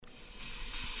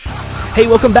Hey,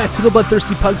 welcome back to the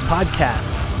Bloodthirsty Pugs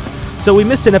podcast. So we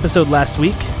missed an episode last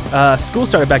week. School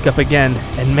started back up again,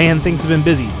 and man, things have been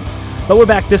busy. But we're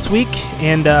back this week,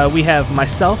 and we have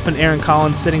myself and Aaron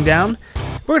Collins sitting down.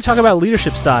 We're going to talk about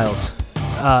leadership styles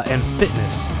and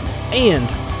fitness, and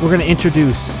we're going to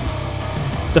introduce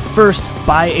the first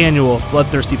biannual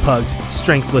Bloodthirsty Pugs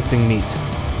strength lifting meet.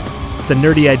 It's a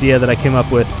nerdy idea that I came up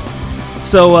with.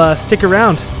 So stick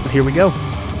around. Here we go.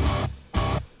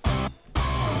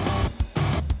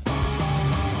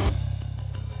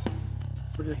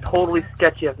 Which is totally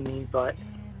sketchy of me, but...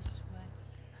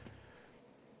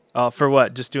 For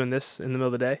what? Just doing this in the middle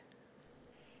of the day?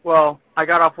 Well, I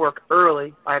got off work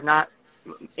early. I have not...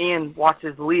 Ian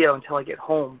watches Leo until I get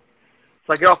home.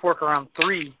 So I get off work around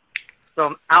 3. So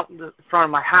I'm out in the front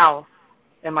of my house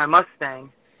in my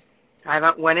Mustang. I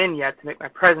haven't went in yet to make my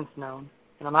presence known.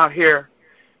 And I'm out here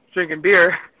drinking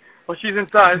beer while she's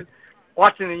inside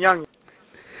watching the young.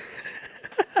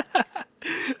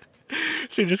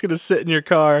 So you're just gonna sit in your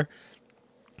car.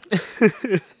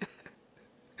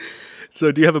 So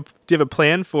do you have a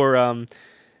plan for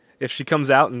if she comes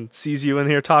out and sees you in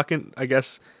here talking? I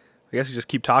guess you just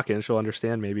keep talking. She'll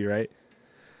understand, maybe, right?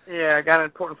 Yeah, I got an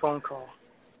important phone call.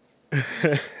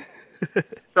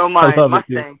 So my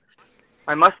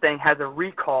Mustang has a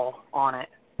recall on it.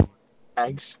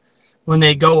 Bags, when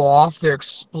they go off, they're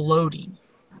exploding.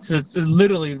 So it's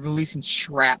literally releasing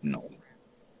shrapnel.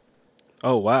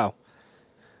 Oh, wow.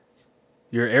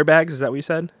 Your airbags, is that what you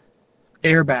said?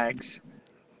 Airbags.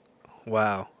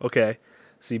 Wow. Okay.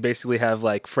 So you basically have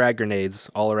like frag grenades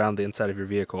all around the inside of your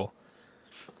vehicle.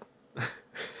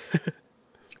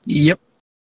 Yep.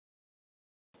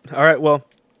 All right. Well,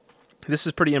 this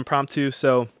is pretty impromptu,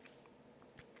 so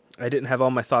I didn't have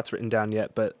all my thoughts written down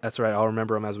yet, but that's all right. I'll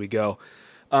remember them as we go.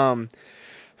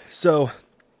 So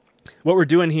what we're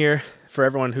doing here for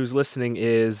everyone who's listening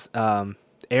is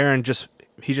Aaron just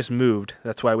moved.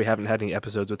 That's why we haven't had any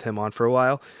episodes with him on for a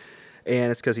while.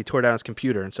 And it's because he tore down his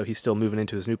computer, and so he's still moving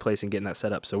into his new place and getting that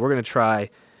set up. So we're going to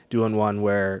try doing one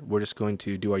where we're just going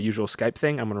to do our usual Skype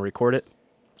thing. I'm going to record it,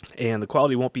 and the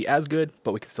quality won't be as good,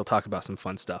 but we can still talk about some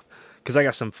fun stuff because I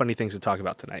got some funny things to talk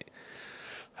about tonight.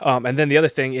 And then the other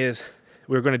thing is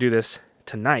we're going to do this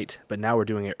tonight, but now we're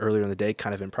doing it earlier in the day,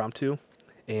 kind of impromptu,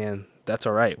 and that's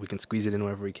all right. We can squeeze it in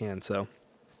whenever we can. So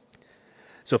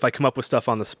if I come up with stuff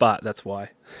on the spot, that's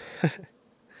why.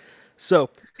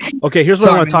 So, okay, here's what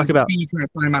I want to talk about. You trying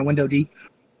to find my window, D?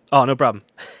 Oh, no problem.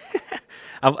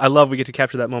 I love we get to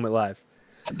capture that moment live.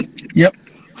 Yep.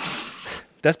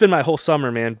 That's been my whole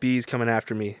summer, man. Bees coming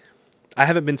after me. I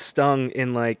haven't been stung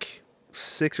in like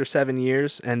 6 or 7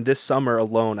 years, and this summer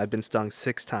alone, I've been stung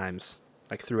 6 times,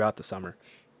 like throughout the summer.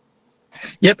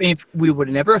 Yep, and if we would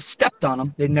never have stepped on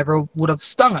them, they never would have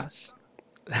stung us.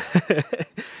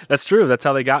 That's true. That's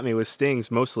how they got me, with stings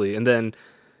mostly. And then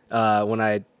when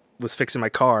I was fixing my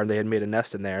car and they had made a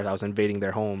nest in there, I was invading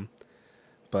their home.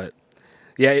 But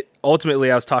yeah,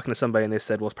 ultimately I was talking to somebody and they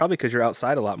said, well, it's probably because you're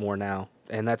outside a lot more now.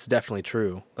 And that's definitely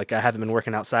true. Like, I haven't been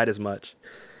working outside as much.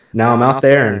 Now I'm out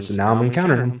there, and so now I'm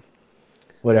encountering them.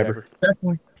 Whatever.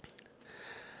 Definitely.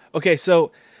 Okay,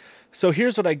 so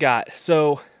here's what I got.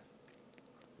 So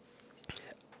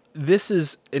this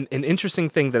is an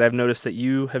interesting thing that I've noticed that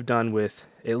you have done with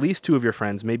at least 2 of your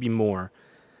friends, maybe more.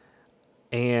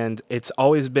 And it's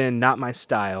always been not my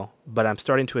style, but I'm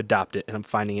starting to adopt it, and I'm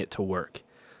finding it to work.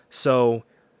 So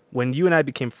when you and I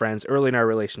became friends early in our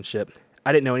relationship,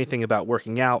 I didn't know anything about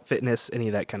working out, fitness, any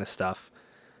of that kind of stuff.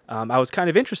 I was kind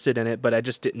of interested in it, but I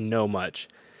just didn't know much.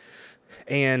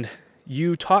 And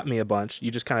you taught me a bunch.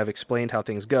 You just kind of explained how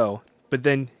things go. But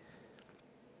then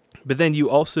you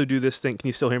also do this thing. Can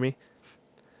you still hear me?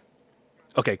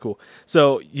 Okay, cool.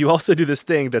 So you also do this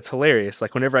thing that's hilarious.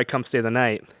 Like, whenever I come stay the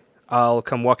night, I'll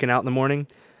come walking out in the morning,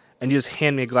 and you just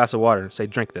hand me a glass of water and say,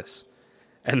 drink this.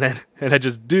 And I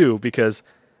just do, because,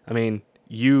 I mean,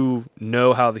 you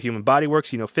know how the human body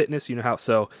works, you know fitness, you know how,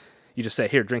 so you just say,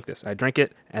 here, drink this. I drink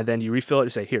it, and then you refill it,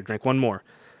 you say, here, drink one more.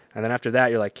 And then after that,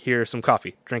 you're like, here's some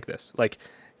coffee, drink this. Like,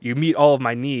 you meet all of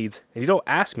my needs, and you don't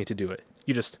ask me to do it.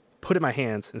 You just put it in my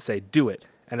hands and say, do it.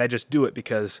 And I just do it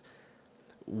because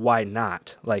why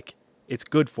not? Like, it's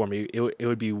good for me. It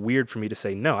would be weird for me to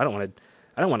say, no, I don't want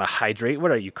to hydrate.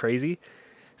 What are you, crazy?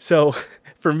 So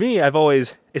for me,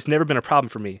 it's never been a problem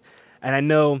for me. And I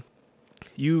know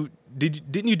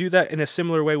didn't you do that in a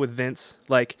similar way with Vince?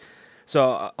 Like,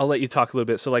 so I'll let you talk a little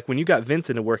bit. So like, when you got Vince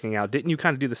into working out, didn't you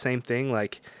kind of do the same thing?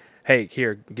 Like, hey,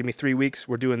 here, give me 3 weeks.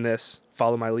 We're doing this.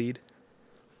 Follow my lead.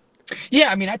 Yeah,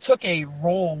 I mean, I took a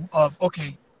role of,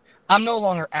 okay, I'm no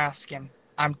longer asking,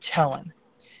 I'm telling.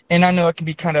 And I know it can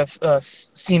be kind of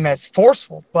seem as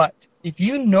forceful, but If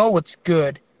you know what's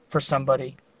good for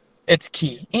somebody, it's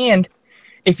key. And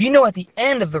if you know at the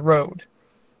end of the road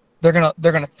they're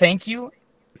gonna thank you,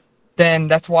 then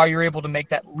that's why you're able to make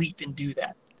that leap and do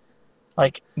that.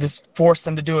 Like, just force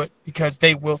them to do it because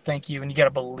they will thank you, and you got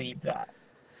to believe that.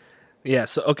 Yeah.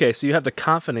 So, okay. So you have the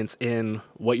confidence in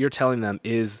what you're telling them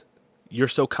is you're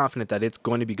so confident that it's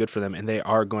going to be good for them and they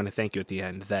are going to thank you at the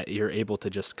end that you're able to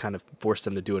just kind of force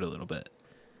them to do it a little bit.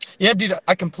 Yeah, dude,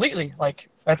 I completely, like,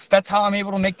 that's how I'm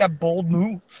able to make that bold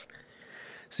move.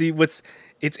 See,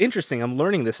 it's interesting. I'm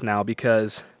learning this now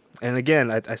because, and again,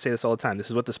 I say this all the time. This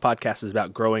is what this podcast is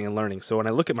about: growing and learning. So when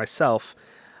I look at myself,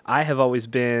 I have always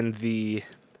been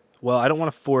well, I don't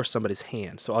want to force somebody's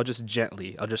hand, so I'll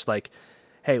just like,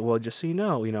 hey, well, just so you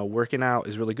know, working out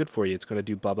is really good for you. It's going to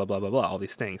do blah blah blah blah blah, all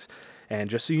these things,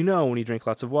 and just so you know, when you drink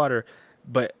lots of water,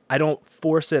 but I don't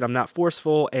force it. I'm not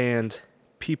forceful, and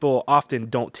people often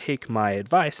don't take my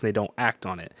advice and they don't act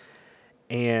on it.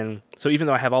 And so even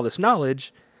though I have all this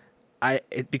knowledge,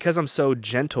 because I'm so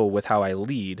gentle with how I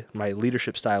lead, my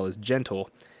leadership style is gentle,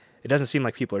 it doesn't seem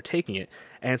like people are taking it.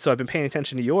 And so I've been paying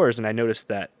attention to yours, and I noticed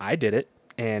that I did it,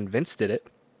 and Vince did it,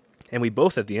 and we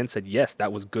both at the end said, yes,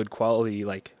 that was good quality,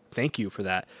 like, thank you for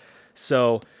that.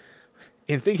 So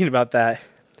in thinking about that,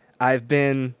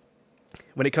 when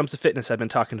it comes to fitness, I've been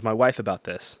talking to my wife about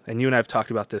this, and you and I have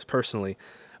talked about this personally.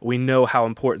 We know how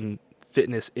important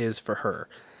fitness is for her.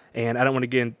 And I don't want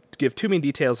to give too many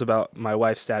details about my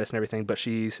wife's status and everything, but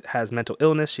she has mental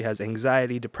illness, she has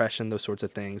anxiety, depression, those sorts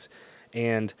of things.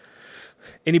 And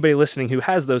anybody listening who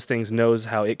has those things knows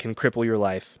how it can cripple your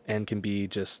life and can be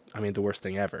just, the worst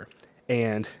thing ever.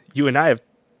 And you and I have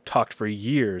talked for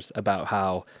years about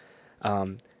how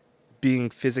being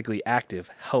physically active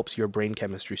helps your brain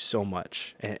chemistry so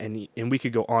much. And we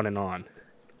could go on and on.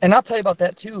 And I'll tell you about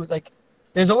that too. Like,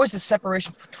 there's always a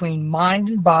separation between mind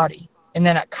and body, and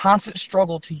then a constant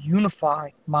struggle to unify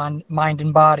mind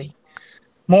and body.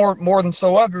 More than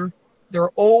so ever,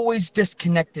 they're always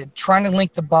disconnected, trying to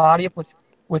link the body up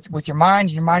with your mind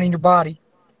and your body.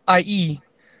 I.e.,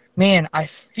 man, I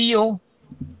feel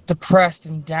depressed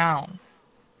and down.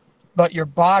 But your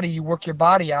body, you work your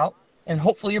body out, and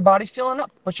hopefully your body's filling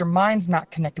up, but your mind's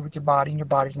not connected with your body, and your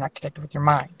body's not connected with your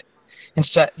mind. And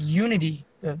so that unity,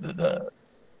 the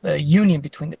union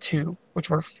between the two, which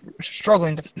we're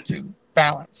struggling to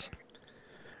balance.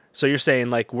 So you're saying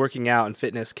like working out and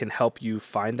fitness can help you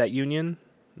find that union?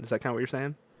 Is that kind of what you're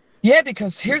saying? Yeah,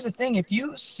 because here's the thing: if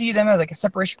you see them as like a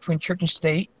separation between church and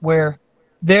state, where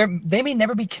they may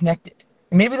never be connected,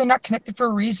 and maybe they're not connected for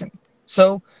a reason.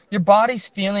 So your body's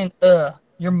feeling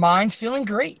your mind's feeling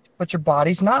great, but your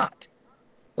body's not.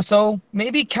 So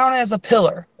maybe count it as a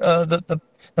pillar. The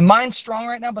mind's strong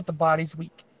right now, but the body's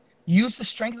weak. Use the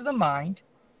strength of the mind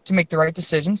to make the right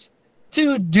decisions,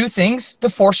 to do things, to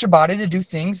force your body to do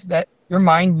things that your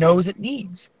mind knows it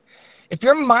needs. If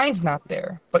your mind's not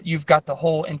there, but you've got the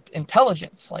whole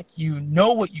intelligence, like you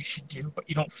know what you should do, but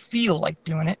you don't feel like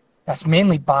doing it, that's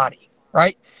mainly body,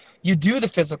 right? You do the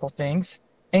physical things,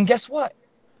 and guess what?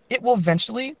 It will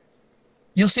eventually,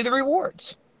 you'll see the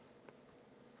rewards.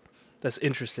 That's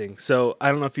interesting. So I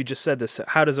don't know if you just said this.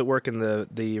 How does it work in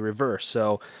the reverse?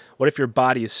 So what if your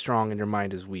body is strong and your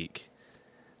mind is weak?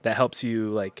 That helps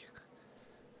you like.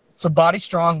 So body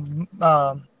strong,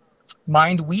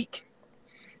 mind weak.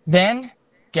 Then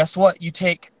guess what? You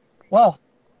take, well,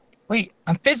 wait,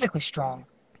 I'm physically strong.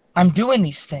 I'm doing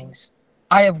these things.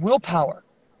 I have willpower.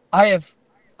 I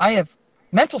have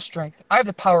mental strength. I have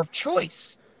the power of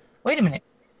choice. Wait a minute.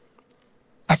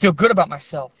 I feel good about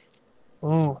myself.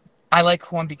 Ooh, I like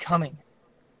who I'm becoming.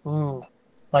 Ooh,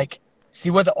 like, see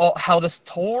how this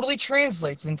totally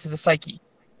translates into the psyche.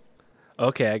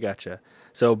 Okay, I gotcha.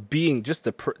 So being just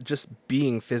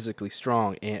being physically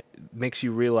strong and makes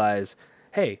you realize,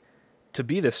 hey, to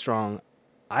be this strong,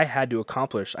 I had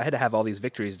to have all these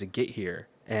victories to get here.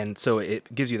 And so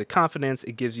it gives you the confidence,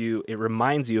 it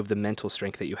reminds you of the mental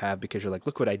strength that you have because you're like,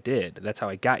 look what I did. That's how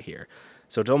I got here.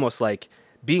 So it's almost like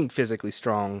being physically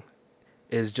strong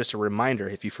is just a reminder.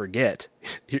 If you forget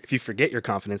your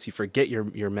confidence, you forget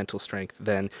your mental strength,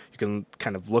 then you can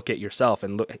kind of look at yourself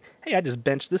and look, hey, I just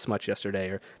benched this much yesterday,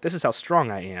 or this is how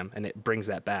strong I am, and it brings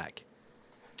that back.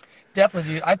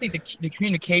 Definitely, dude. I think the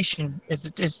communication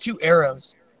is two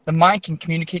arrows. The mind can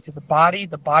communicate to the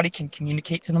body can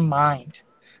communicate to the mind.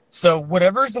 So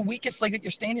whatever is the weakest leg that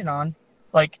you're standing on,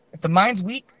 like if the mind's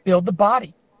weak, build the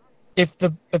body. If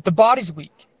the body's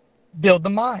weak, build the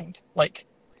mind. Like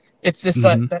it's this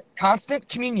that constant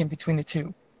communion between the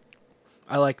two.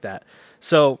 I like that.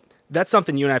 So that's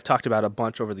something you and I have talked about a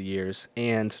bunch over the years,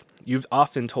 and you've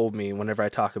often told me whenever I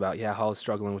talk about how I was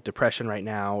struggling with depression right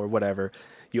now or whatever,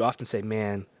 you often say,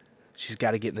 man, she's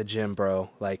got to get in the gym, bro.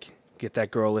 Like, get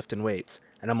that girl lifting weights.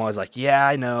 And I'm always like, yeah,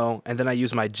 I know. And then I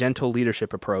use my gentle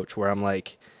leadership approach where I'm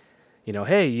like,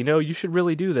 hey, you should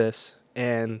really do this.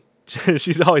 And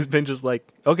she's always been just like,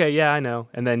 okay, yeah, I know.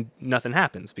 And then nothing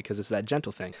happens because it's that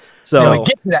gentle thing. So when we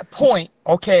get to that point,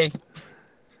 okay.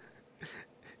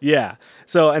 Yeah.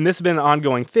 So, and this has been an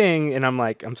ongoing thing. And I'm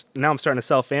like, I'm starting to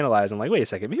self-analyze. I'm like, wait a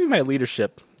second, maybe my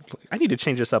leadership, I need to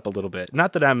change this up a little bit.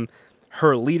 Not that I'm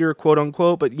her leader, quote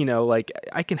unquote, but like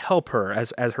I can help her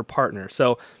as her partner.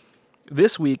 So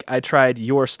this week I tried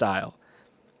your style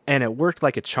and it worked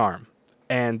like a charm.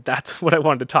 And that's what I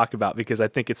wanted to talk about because I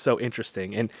think it's so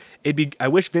interesting. And I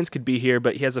wish Vince could be here,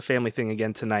 but he has a family thing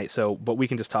again tonight. But we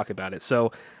can just talk about it.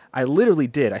 So I literally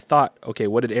did. I thought, okay,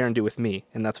 what did Aaron do with me?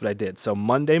 And that's what I did. So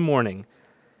Monday morning,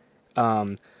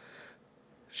 there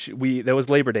was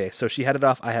Labor Day. So she had it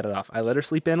off. I had it off. I let her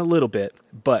sleep in a little bit,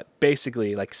 but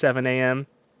basically like 7 a.m.,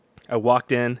 I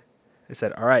walked in and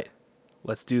said, all right,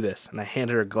 let's do this. And I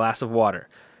handed her a glass of water.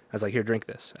 I was like, here, drink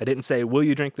this. I didn't say, will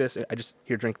you drink this? I just,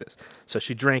 here, drink this. So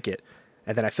she drank it.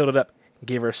 And then I filled it up and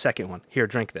gave her a second one. Here,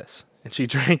 drink this. And she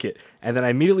drank it. And then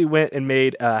I immediately went and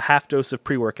made a half dose of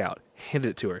pre-workout. Handed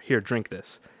it to her. Here, drink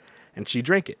this. And she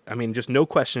drank it. I mean, just no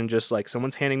question, just like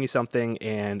someone's handing me something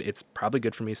and it's probably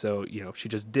good for me. So, she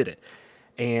just did it.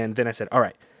 And then I said, all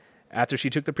right. After she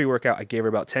took the pre-workout, I gave her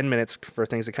about 10 minutes for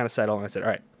things to kind of settle. And I said, all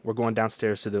right, we're going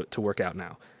downstairs to work out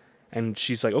now. And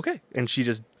she's like, okay. And she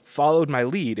just followed my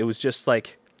lead. It was just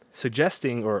like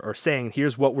suggesting or saying,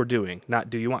 here's what we're doing. Not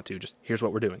do you want to, just here's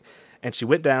what we're doing. And she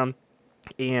went down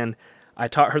and I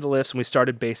taught her the lifts and we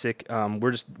started basic.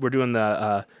 We're doing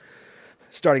the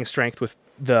starting strength with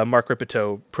the Mark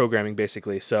Ripito programming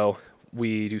basically. So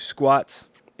we do squats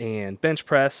and bench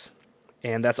press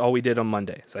and that's all we did on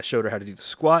Monday. So I showed her how to do the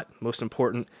squat, most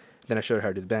important. Then I showed her how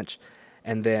to do the bench.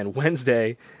 And then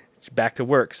Wednesday, back to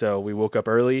work. So we woke up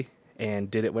early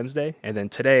and did it Wednesday. And then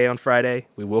today on Friday,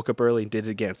 we woke up early and did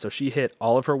it again. So she hit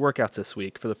all of her workouts this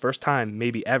week for the first time,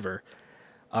 maybe ever.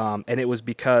 And it was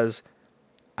because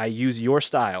I use your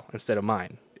style instead of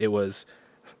mine. It was,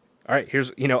 all right,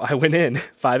 here's, I went in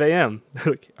 5 a.m.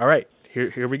 All right,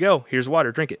 here we go. Here's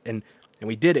water, drink it. And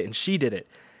we did it and she did it.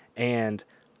 And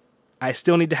I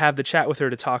still need to have the chat with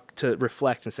her to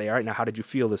reflect and say, all right, now how did you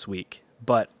feel this week?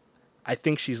 But I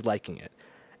think she's liking it.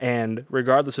 And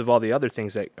regardless of all the other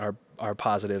things that are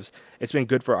positives, it's been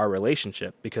good for our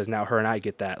relationship because now her and I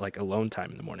get that like alone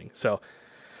time in the morning. So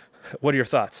what are your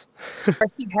thoughts? What I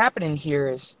see happening here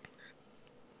is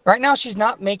right now she's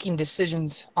not making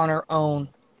decisions on her own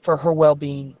for her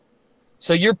well-being.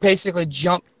 So you're basically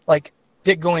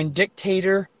going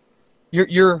dictator.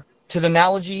 You're to the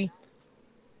analogy,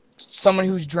 someone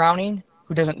who's drowning,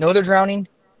 who doesn't know they're drowning,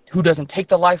 who doesn't take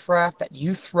the life raft that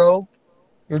you throw.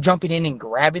 You're jumping in and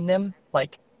grabbing them,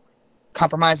 like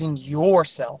compromising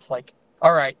yourself. Like,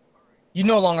 all right, you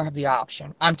no longer have the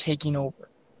option. I'm taking over.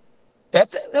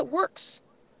 That works.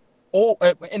 Oh,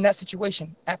 in that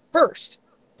situation, at first,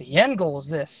 the end goal is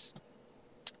this.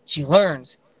 She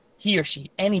learns, he or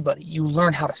she, anybody, you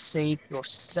learn how to save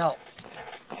yourself.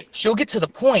 She'll get to the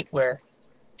point where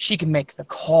she can make the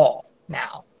call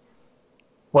now.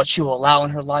 What she will allow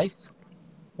in her life,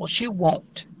 well, she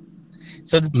won't.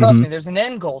 So trust me, there's an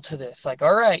end goal to this. Like,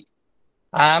 all right,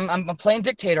 I'm playing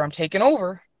dictator. I'm taking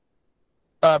over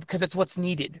because it's what's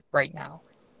needed right now.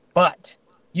 But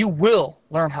you will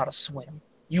learn how to swim.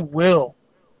 You will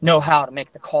know how to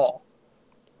make the call.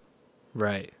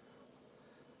 Right.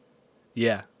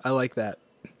 Yeah, I like that.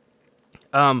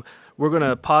 We're going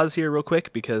to pause here real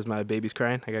quick because my baby's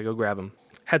crying. I got to go grab him.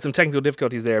 Had some technical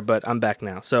difficulties there, but I'm back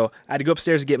now. So I had to go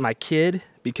upstairs to get my kid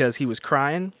because he was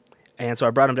crying. And so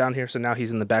I brought him down here, so now he's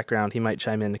in the background. He might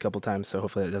chime in a couple times, so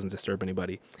hopefully that doesn't disturb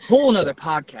anybody. Whole nother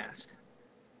podcast.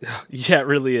 Yeah, it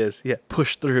really is. Yeah,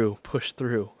 push through.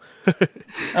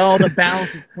 Oh, the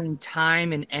balance between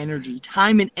time and energy.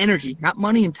 Time and energy, not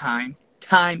money and time.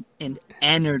 Time and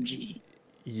energy.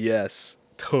 Yes,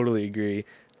 totally agree.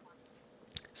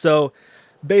 So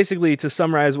basically, to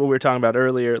summarize what we were talking about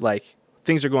earlier, like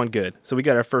things are going good. So we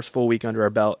got our first full week under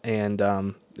our belt, and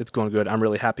it's going good. I'm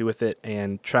really happy with it,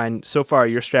 and so far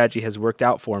your strategy has worked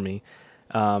out for me.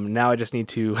 Now I just need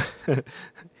to.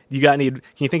 Can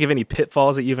you think of any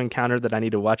pitfalls that you've encountered that I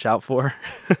need to watch out for?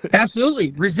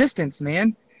 Absolutely, resistance,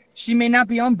 man. She may not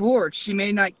be on board. She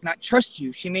may not trust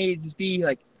you. She may just be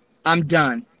like, "I'm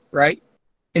done," right?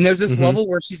 And there's this level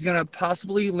where she's gonna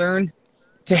possibly learn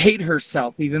to hate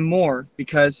herself even more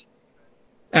because.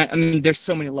 I mean, there's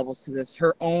so many levels to this.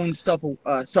 Her own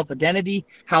self-identity,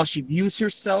 how she views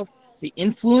herself, the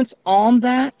influence on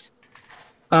that.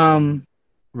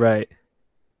 Right.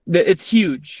 It's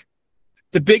huge.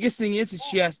 The biggest thing is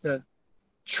she has to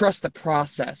trust the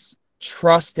process,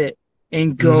 trust it,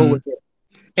 and go Mm-hmm. with it,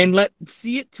 and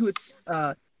see it to its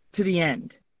to the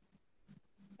end.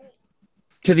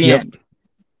 To the Yep. end.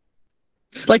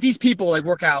 Like these people, like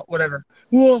work out, whatever.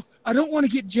 Well, I don't want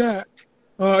to get jacked.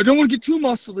 I don't want to get too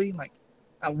muscly. Like,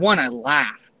 one, I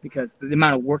laugh because the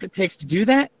amount of work it takes to do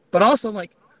that. But also, I'm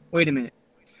like, wait a minute.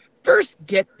 First,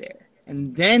 get there,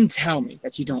 and then tell me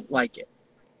that you don't like it.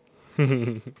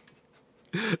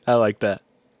 I like that.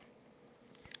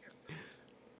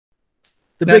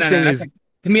 The No, big no, no. thing is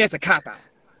To me, that's a cop out.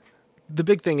 the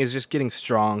big thing is just getting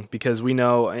strong, because we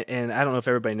know, and I don't know if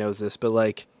everybody knows this, but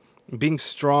like being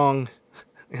strong,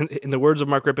 in the words of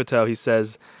Mark Ripito, he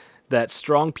says that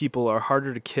strong people are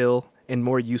harder to kill and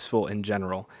more useful in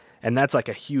general. And that's like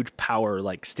a huge power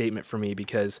like statement for me,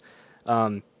 because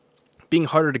being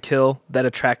harder to kill, that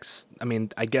attracts, I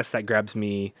mean, I guess that grabs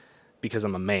me because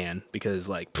I'm a man, because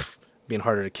like being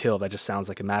harder to kill, that just sounds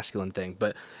like a masculine thing.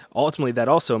 But ultimately that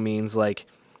also means like,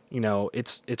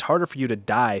 it's harder for you to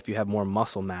die if you have more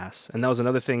muscle mass. And that was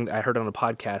another thing I heard on a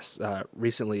podcast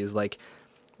recently, is like,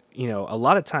 a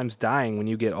lot of times dying when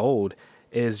you get old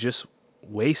is just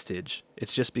wastage.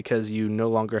 It's just because you no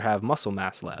longer have muscle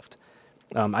mass left.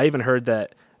 I even heard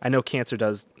that, I know cancer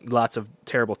does lots of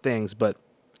terrible things, but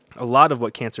a lot of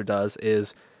what cancer does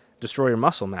is destroy your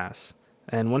muscle mass.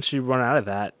 And once you run out of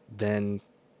that, then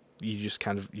you just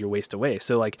kind of, you're waste away.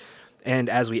 So like, and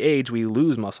as we age, we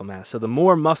lose muscle mass. So the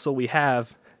more muscle we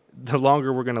have, the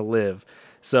longer we're going to live.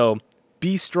 So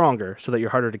be stronger so that you're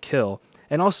harder to kill.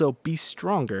 And also be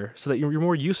stronger so that you're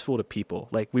more useful to people.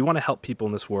 Like, we want to help people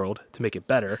in this world to make it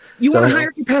better. You So, want a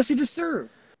higher capacity to serve.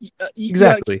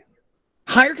 exactly.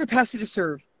 Higher capacity to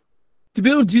serve. To be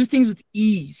able to do things with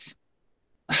ease.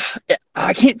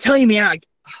 I can't tell you, man.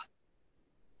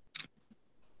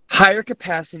 Higher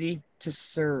capacity to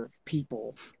serve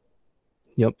people.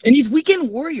 Yep. And these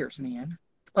weekend warriors, man.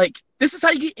 Like, this is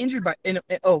how you get injured this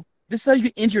is how you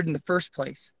get injured in the first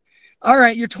place. All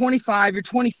right, you're 25, you're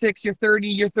 26, you're 30,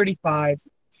 you're 35.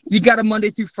 You got a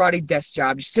Monday through Friday desk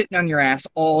job. You're sitting on your ass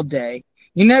all day.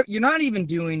 You're not even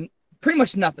doing pretty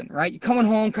much nothing, right? You're coming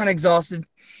home kind of exhausted.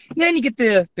 And then you get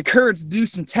the courage to do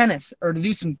some tennis or to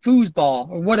do some foosball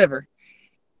or whatever.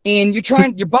 And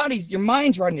your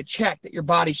mind's writing a check that your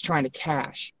body's trying to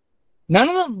cash. None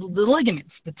of the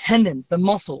ligaments, the tendons, the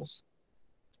muscles,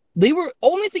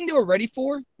 only thing they were ready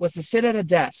for was to sit at a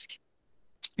desk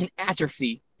and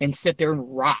atrophy and sit there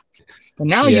and rot. But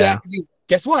now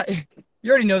guess what? You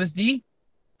already know this, D.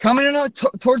 Coming in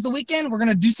towards the weekend, we're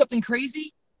going to do something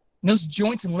crazy. And those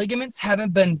joints and ligaments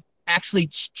haven't been actually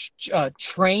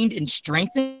trained and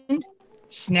strengthened.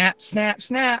 Snap, snap,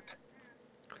 snap.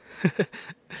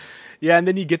 Yeah, and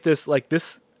then you get this, like,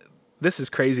 this is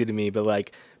crazy to me, but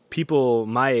like people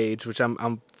my age, which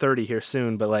I'm 30 here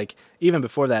soon, but like even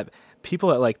before that,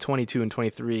 people at like 22 and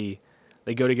 23,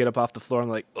 they go to get up off the floor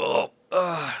and like,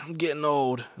 I'm getting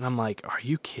old. And I'm like, are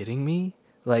you kidding me?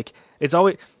 Like, it's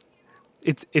always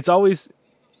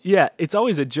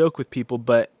a joke with people,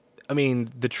 but I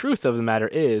mean, the truth of the matter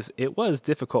is it was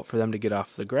difficult for them to get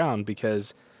off the ground,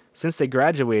 because since they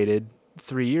graduated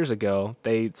 3 years ago,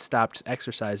 they stopped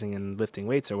exercising and lifting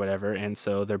weights or whatever, and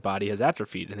so their body has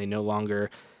atrophied and they no longer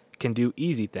can do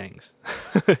easy things.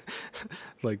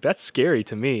 Like, that's scary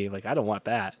to me. Like, I don't want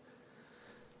that.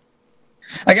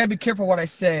 I gotta be careful what I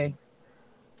say.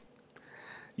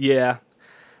 Yeah.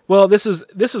 Well, this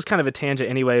was kind of a tangent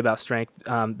anyway about strength.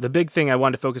 The big thing I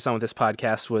wanted to focus on with this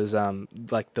podcast was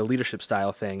like the leadership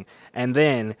style thing, and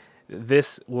then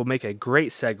this will make a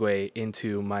great segue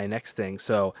into my next thing.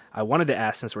 So I wanted to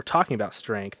ask, since we're talking about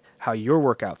strength, how your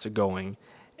workouts are going.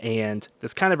 And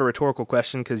it's kind of a rhetorical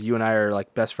question, because you and I are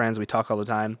like best friends. We talk all the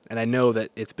time, and I know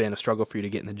that it's been a struggle for you to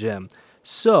get in the gym.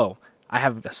 So I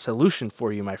have a solution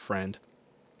for you, my friend,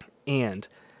 and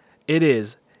it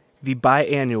is the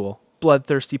biannual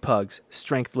Bloodthirsty Pugs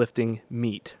strength lifting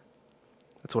meet.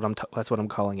 That's what I'm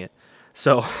calling it.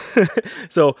 So,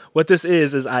 so what this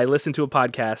is I listened to a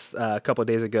podcast a couple of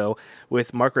days ago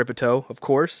with Mark Ripito, of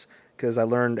course, because I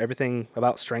learned everything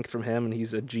about strength from him, and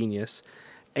he's a genius.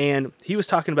 And he was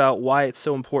talking about why it's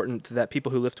so important that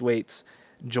people who lift weights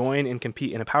join and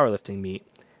compete in a powerlifting meet.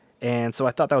 And so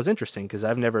I thought that was interesting, because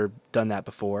I've never done that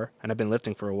before, and I've been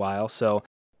lifting for a while. So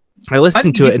I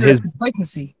listened to it, and his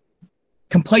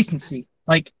complacency.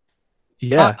 Like,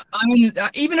 yeah, I mean,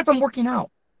 even if I'm working out,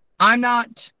 I'm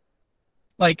not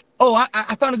like,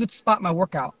 I found a good spot in my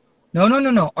workout.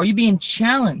 No. Are you being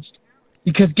challenged?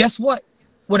 Because guess what?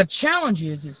 What a challenge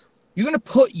is you're going to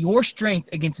put your strength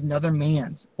against another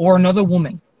man's or another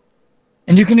woman,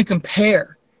 and you're going to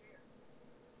compare.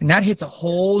 And that hits a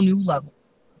whole new level.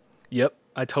 Yep,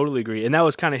 I totally agree. And that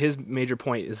was kind of his major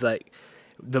point is like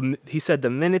he said the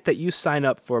minute that you sign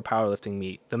up for a powerlifting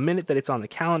meet, the minute that it's on the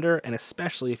calendar, and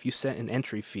especially if you set an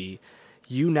entry fee,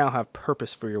 you now have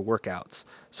purpose for your workouts.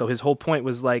 So his whole point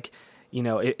was like, you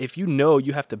know, if you know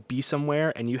you have to be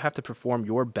somewhere and you have to perform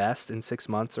your best in 6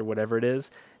 months or whatever it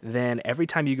is, then every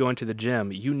time you go into the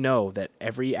gym, you know that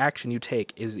every action you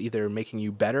take is either making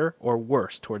you better or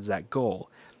worse towards that goal.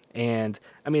 And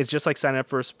I mean, it's just like signing up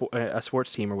for a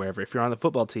sports team or whatever. If you're on the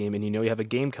football team and you know you have a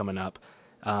game coming up,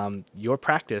 your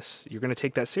practice, you're going to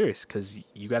take that serious because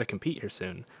you got to compete here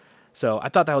soon. So I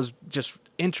thought that was just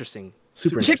interesting.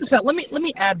 Super Check this out. Let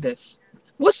me add this.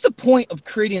 What's the point of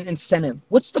creating an incentive?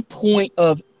 What's the point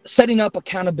of setting up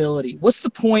accountability? What's the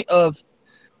point of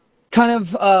kind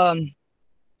of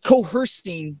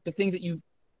coercing the things that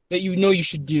you know you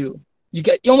should do? You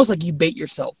almost like you bait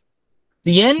yourself.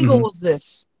 The end goal is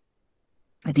this.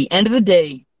 At the end of the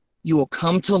day, you will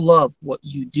come to love what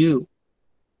you do.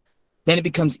 Then it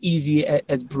becomes easy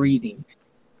as breathing.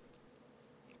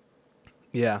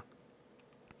 Yeah.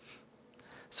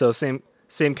 So same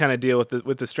kind of deal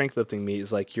with the strength lifting meet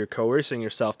is like you're coercing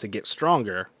yourself to get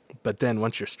stronger, but then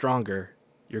once you're stronger,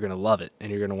 you're gonna love it and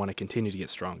you're gonna want to continue to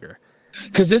get stronger.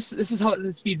 Because this is how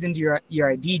this feeds into your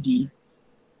IDD.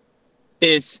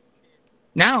 Is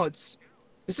now this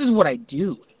is what I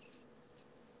do.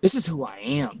 This is who I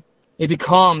am. It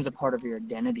becomes a part of your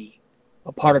identity,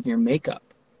 a part of your makeup.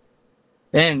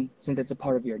 Then, since it's a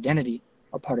part of your identity,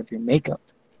 a part of your makeup,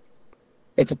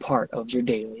 it's a part of your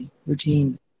daily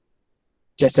routine.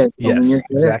 Just as combing your hair,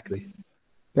 exactly.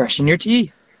 brushing your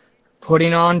teeth,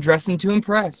 putting on dressing to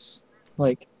impress.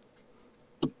 Like,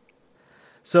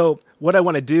 so what I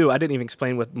want to do, I didn't even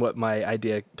explain what my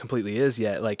idea completely is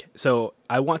yet. Like, so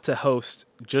I want to host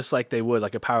just like they would,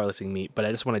 like a powerlifting meet, but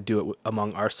I just want to do it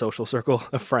among our social circle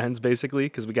of friends, basically,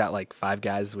 because we got like 5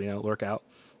 guys we know work out.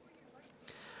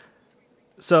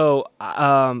 So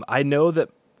I know that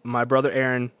my brother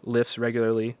Aaron lifts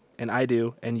regularly, and I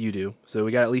do, and you do. So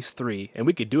we got at least 3, and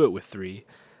we could do it with 3.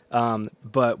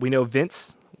 But we know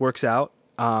Vince works out,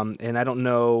 and I don't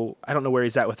know where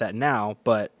he's at with that now,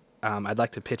 but I'd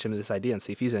like to pitch him this idea and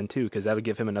see if he's in too, because that would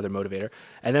give him another motivator.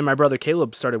 And then my brother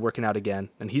Caleb started working out again,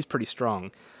 and he's pretty strong.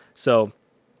 So,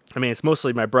 I mean, it's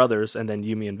mostly my brothers and then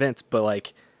you, me, and Vince, but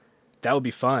like, that would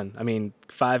be fun. I mean,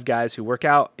 5 guys who work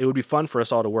out, it would be fun for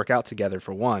us all to work out together,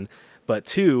 for one. But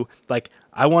 2, like,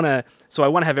 I want to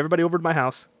have everybody over to my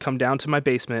house, come down to my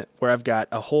basement where I've got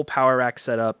a whole power rack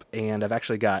set up, and I've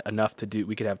actually got enough to do.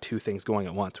 We could have 2 things going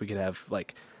at once. We could have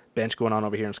like bench going on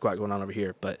over here and squat going on over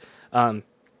here. But,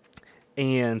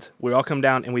 and we all come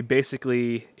down and we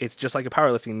basically, it's just like a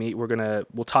powerlifting meet.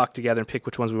 We'll talk together and pick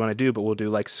which ones we want to do, but we'll do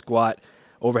like squat,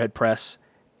 overhead press,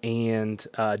 and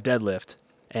deadlift.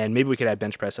 And maybe we could add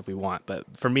bench press if we want. But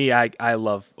for me, I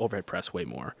love overhead press way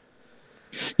more.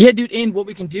 yeah, dude. And what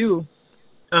we can do,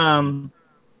 right on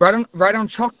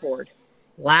chalkboard,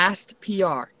 last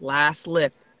PR, last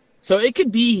lift. So it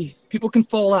could be people can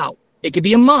fall out. It could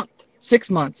be a month, 6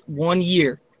 months, 1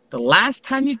 year. The last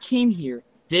time you came here,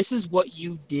 this is what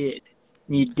you did.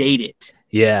 And you date it.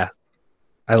 Yeah,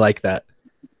 I like that.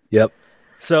 Yep.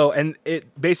 So, and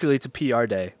it's a PR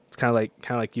day. It's kind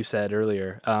of like you said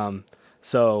earlier.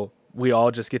 So we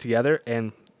all just get together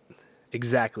and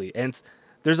exactly. And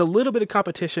there's a little bit of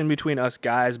competition between us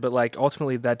guys, but like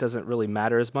ultimately that doesn't really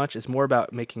matter as much. It's more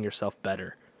about making yourself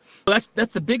better. That's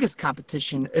the biggest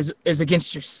competition is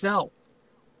against yourself.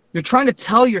 You're trying to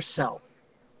tell yourself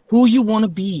who you want to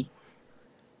be.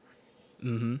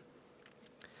 Mm-hmm.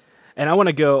 And I want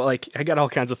to go, like, I got all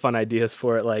kinds of fun ideas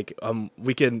for it. Like,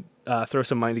 we can throw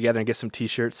some money together and get some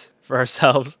T-shirts for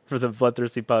ourselves for the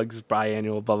Bloodthirsty Pugs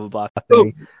biannual blah blah blah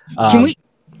thing.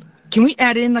 Can we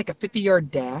add in like a 50-yard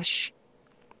dash?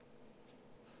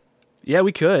 Yeah,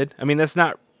 we could. I mean, that's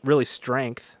not really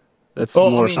strength. That's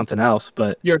more something else.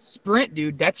 But your sprint,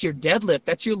 dude, that's your deadlift,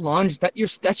 that's your lunge,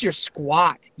 that's your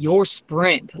squat, your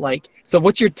sprint. Like, so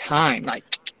what's your time? Like,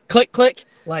 click, click.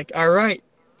 Like, all right,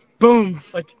 boom.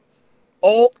 Like,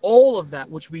 all of that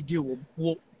which we do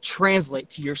will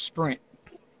translate to your sprint.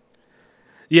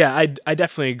 Yeah, I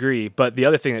definitely agree. But the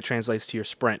other thing that translates to your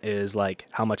sprint is like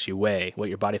how much you weigh, what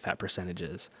your body fat percentage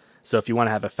is. So if you want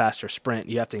to have a faster sprint,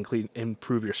 you have to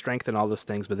improve your strength and all those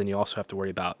things, but then you also have to worry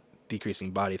about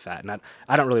decreasing body fat. And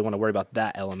I don't really want to worry about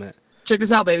that element. Check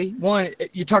this out, baby. One,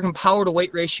 you're talking power to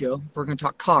weight ratio. If we're going to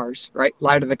talk cars, right?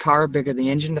 Lighter the car, bigger the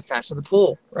engine, the faster the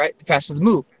pull, right? The faster the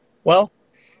move. Well,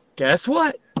 guess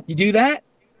what? You do that,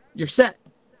 you're set.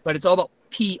 But it's all about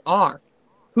PR.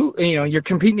 You're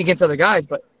competing against other guys,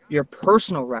 but your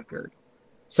personal record.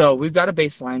 So we've got a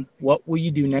baseline. What will you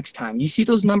do next time? You see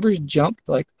those numbers jump,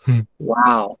 like,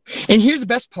 wow. And here's the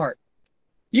best part.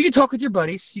 You can talk with your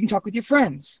buddies. You can talk with your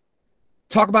friends.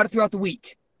 Talk about it throughout the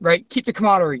week, right? Keep the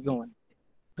camaraderie going.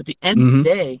 But at the end of the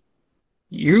day,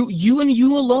 you and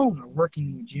you alone are working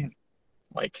in the gym.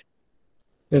 Like,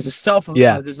 there's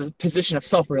a position of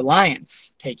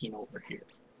self-reliance taking over here.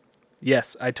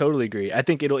 Yes, I totally agree. I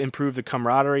think it'll improve the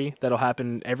camaraderie that'll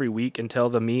happen every week until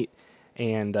the meet.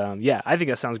 And I think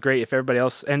that sounds great. If everybody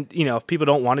else, and if people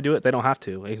don't want to do it, they don't have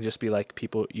to. It can just be like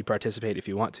people, you participate if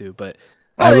you want to. But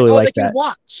I really like they that. Can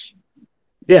watch.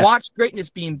 Yeah. Watch greatness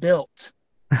being built.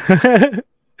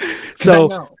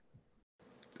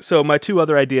 So my two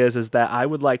other ideas is that I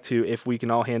would like to, if we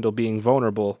can all handle being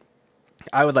vulnerable,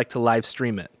 I would like to live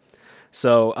stream it.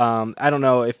 So I don't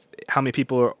know how many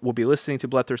people will be listening to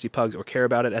Bloodthirsty Pugs or care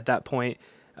about it at that point,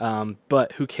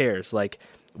 but who cares? Like,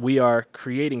 we are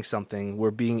creating something, we're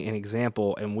being an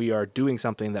example, and we are doing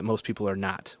something that most people are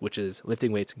not, which is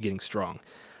lifting weights and getting strong.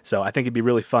 So I think it'd be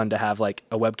really fun to have like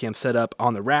a webcam set up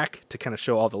on the rack to kind of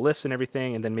show all the lifts and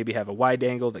everything, and then maybe have a wide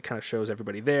angle that kind of shows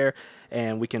everybody there,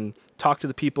 and we can talk to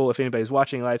the people. If anybody's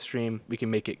watching live stream, we can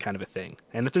make it kind of a thing.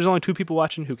 And if there's only 2 people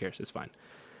watching, who cares? It's fine.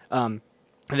 And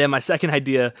then my second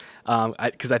idea,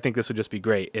 because I think this would just be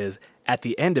great, is at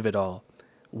the end of it all,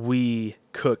 we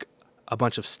cook a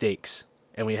bunch of steaks,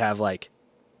 and we have like,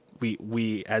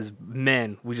 we as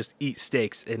men, we just eat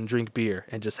steaks and drink beer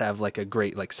and just have like a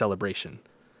great like celebration.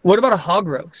 What about a hog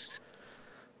roast?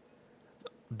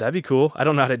 That'd be cool. I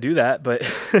don't know how to do that, but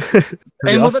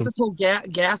and what about this whole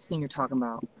gaff thing you're talking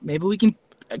about? Maybe we can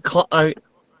add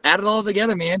it all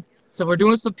together, man. So we're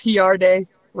doing some PR day,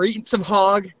 we're eating some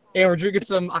hog, and we're drinking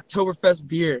some Oktoberfest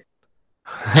beer.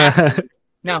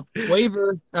 Now,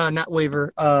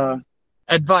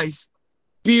 advice.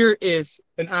 Beer is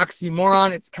an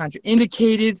oxymoron. It's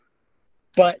contraindicated,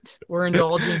 but we're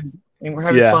indulging and we're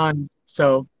having fun.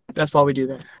 So that's why we do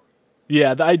that.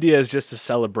 Yeah, the idea is just to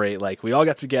celebrate. Like, we all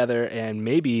got together, and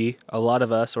maybe a lot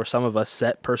of us or some of us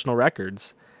set personal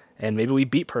records, and maybe we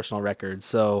beat personal records.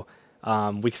 So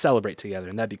we celebrate together,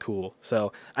 and that'd be cool.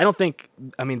 So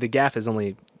the gaff is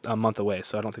only a month away,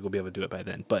 so I don't think we'll be able to do it by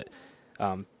then. But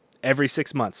every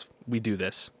 6 months we do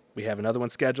this. We have another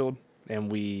one scheduled,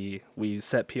 and we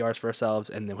set PRs for ourselves,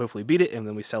 and then hopefully beat it, and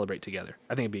then we celebrate together.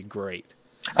 I think it'd be great.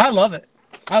 I love it.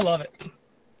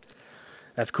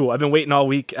 That's cool. I've been waiting all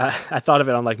week. I thought of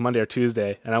it on like Monday or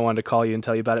Tuesday, and I wanted to call you and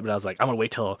tell you about it, but I was like, I'm going to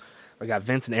wait till I got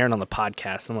Vince and Aaron on the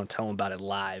podcast. I'm going to tell them about it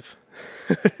live.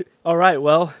 All right,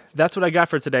 well, that's what I got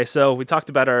for today. So we talked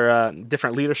about our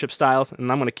different leadership styles,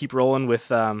 and I'm going to keep rolling with,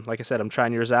 like I said, I'm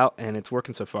trying yours out, and it's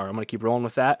working so far. I'm going to keep rolling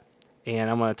with that, and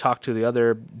I'm going to talk to the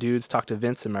other dudes, talk to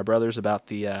Vince and my brothers about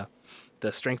the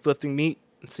strength lifting meet,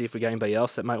 and see if we got anybody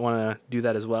else that might want to do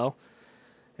that as well,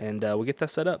 and we'll get that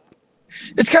set up.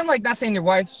 It's kind of like not saying your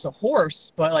wife's a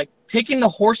horse, but like taking the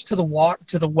horse to the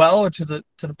well or to the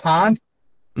pond.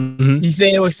 Mm-hmm.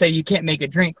 They always say you can't make it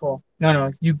drink. Well,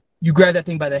 no, you grab that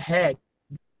thing by the head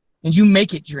and you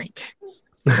make it drink,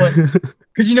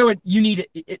 because you know it. You need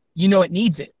it. You know it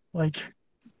needs it. Like,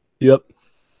 yep.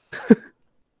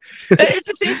 It's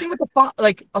the same thing with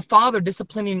a father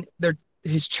disciplining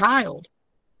his child.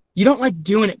 You don't like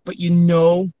doing it, but you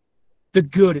know the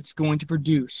good it's going to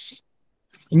produce.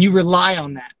 And you rely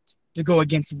on that to go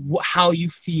against how you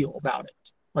feel about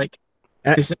it. Like, I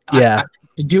have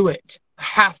to do it. I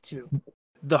have to.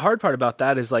 The hard part about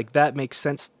that is, like, that makes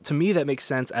sense. To me, that makes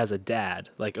sense as a dad.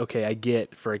 Like, okay, I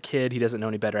get for a kid, he doesn't know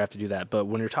any better, I have to do that. But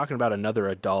when you're talking about another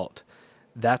adult,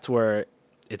 that's where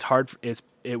it's hard.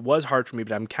 It was hard for me,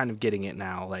 but I'm kind of getting it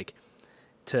now. Like,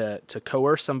 to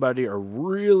coerce somebody or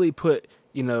really put,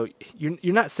 you're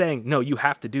not saying, no, you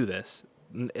have to do this.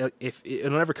 If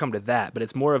it'll never come to that, but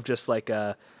it's more of just like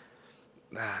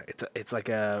it's like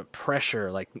a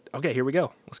pressure, like, okay, here we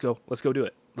go, let's go do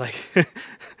it. Like,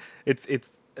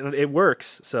 it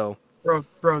works. So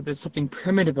bro, there's something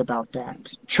primitive about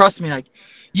that. Trust me. Like,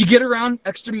 you get around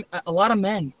a lot of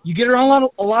men, you get around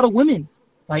a lot of women.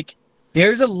 Like,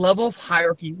 there's a level of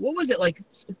hierarchy. What was it, like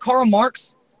Karl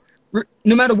Marx?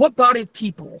 No matter what body of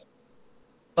people,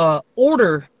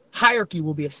 order, hierarchy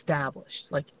will be established.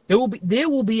 Like, there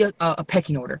will be a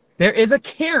pecking order. There is a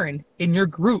Karen in your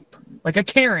group, like a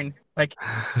Karen, like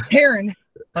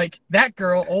that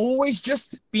girl always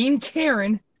just being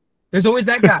Karen. There's always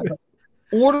that guy. But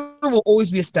order will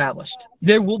always be established.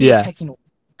 There will be a pecking order,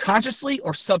 consciously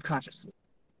or subconsciously.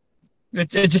 It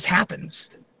just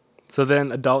happens. So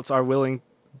then adults are willing.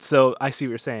 So I see what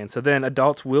you're saying. So then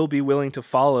adults will be willing to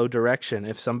follow direction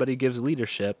if somebody gives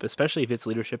leadership, especially if it's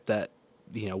leadership that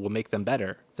will make them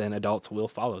better, then adults will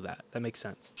follow that. That makes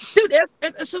sense. Dude,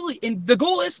 absolutely. And the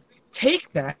goal is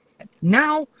take that.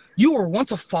 Now you were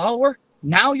once a follower.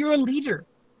 Now you're a leader.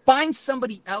 Find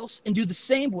somebody else and do the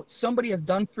same what somebody has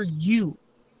done for you.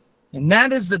 And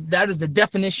that is the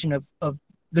definition of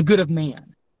the good of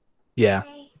man. Yeah.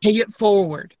 Pay it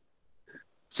forward.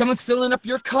 Someone's filling up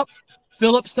your cup,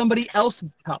 fill up somebody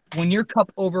else's cup when your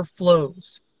cup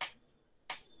overflows.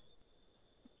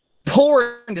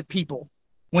 Pour into people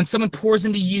when someone pours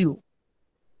into you.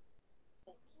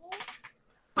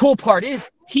 Cool part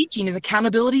is teaching is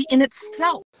accountability in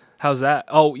itself. How's that?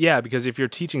 Oh, yeah, because if you're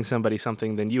teaching somebody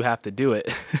something, then you have to do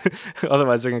it.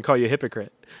 Otherwise, they're going to call you a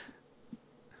hypocrite.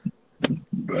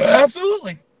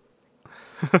 Absolutely.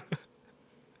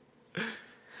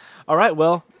 All right,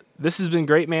 well, this has been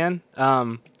great, man.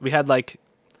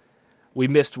 We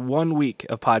missed 1 week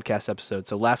of podcast episodes.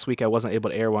 So last week I wasn't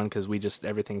able to air one because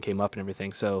everything came up and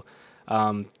everything. So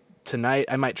tonight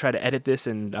I might try to edit this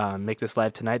and make this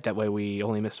live tonight. That way we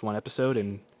only missed one episode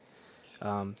and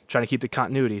trying to keep the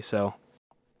continuity. So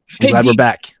I'm glad we're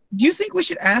back. Do you think we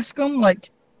should ask them,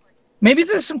 like, maybe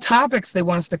there's some topics they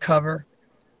want us to cover?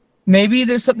 Maybe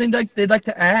there's something like they'd like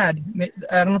to add.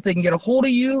 I don't know if they can get a hold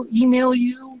of you, email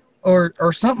you,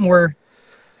 or something where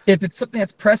if it's something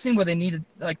that's pressing where they need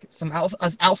like some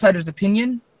outsider's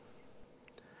opinion.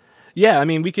 Yeah, I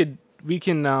mean, we can,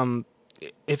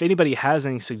 if anybody has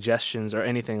any suggestions or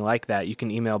anything like that, you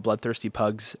can email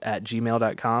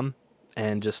bloodthirstypugs@gmail.com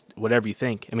and just whatever you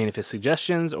think. I mean, if it's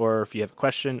suggestions or if you have a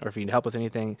question or if you need help with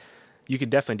anything, you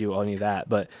could definitely do any of that.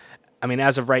 But I mean,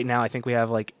 as of right now, I think we have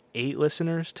like 8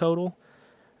 listeners total,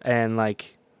 and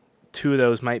like 2 of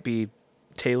those might be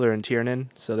Taylor and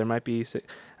Tiernan. So there might be,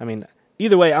 I mean,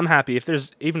 either way, I'm happy.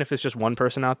 Even if it's just one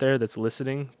person out there that's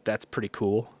listening, that's pretty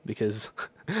cool because,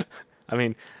 I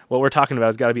mean, what we're talking about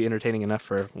has got to be entertaining enough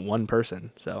for one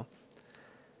person. So,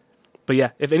 but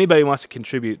yeah, if anybody wants to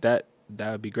contribute, that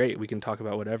would be great. We can talk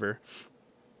about whatever.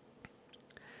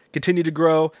 Continue to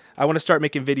grow. I want to start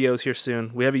making videos here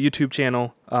soon. We have a YouTube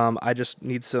channel. I just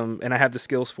need and I have the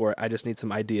skills for it. I just need some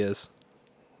ideas.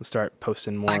 We'll start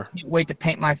posting more. I can't wait to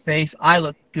paint my face. I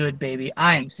look good, baby.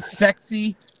 I am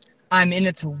sexy. I'm in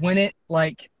it to win it.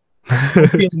 Like, I'm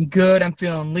feeling good. I'm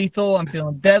feeling lethal. I'm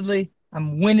feeling deadly.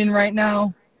 I'm winning right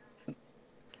now.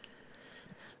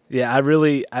 Yeah,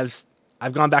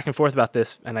 I've gone back and forth about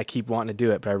this, and I keep wanting to do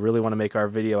it, but I really want to make our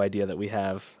video idea that we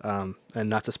have, and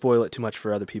not to spoil it too much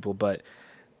for other people, but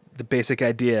the basic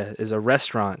idea is a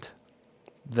restaurant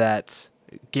that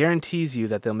guarantees you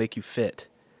that they'll make you fit.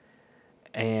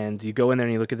 And you go in there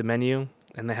and you look at the menu,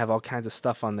 and they have all kinds of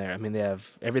stuff on there. I mean, they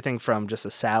have everything from just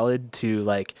a salad to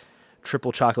like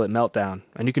triple chocolate meltdown,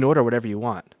 and you can order whatever you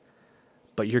want,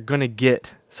 but you're going to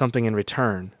get something in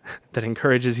return that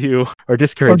encourages you or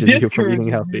discourages you from eating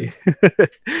healthy.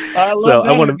 I love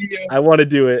that. I want to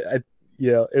do it.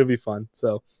 It'll be fun.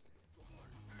 So,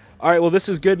 all right. Well, this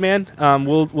is good, man.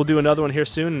 We'll do another one here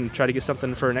soon and try to get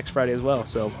something for next Friday as well.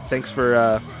 So thanks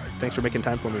for making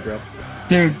time for me, bro.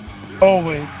 Dude,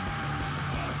 always.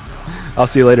 I'll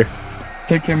see you later.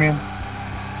 Take care, man.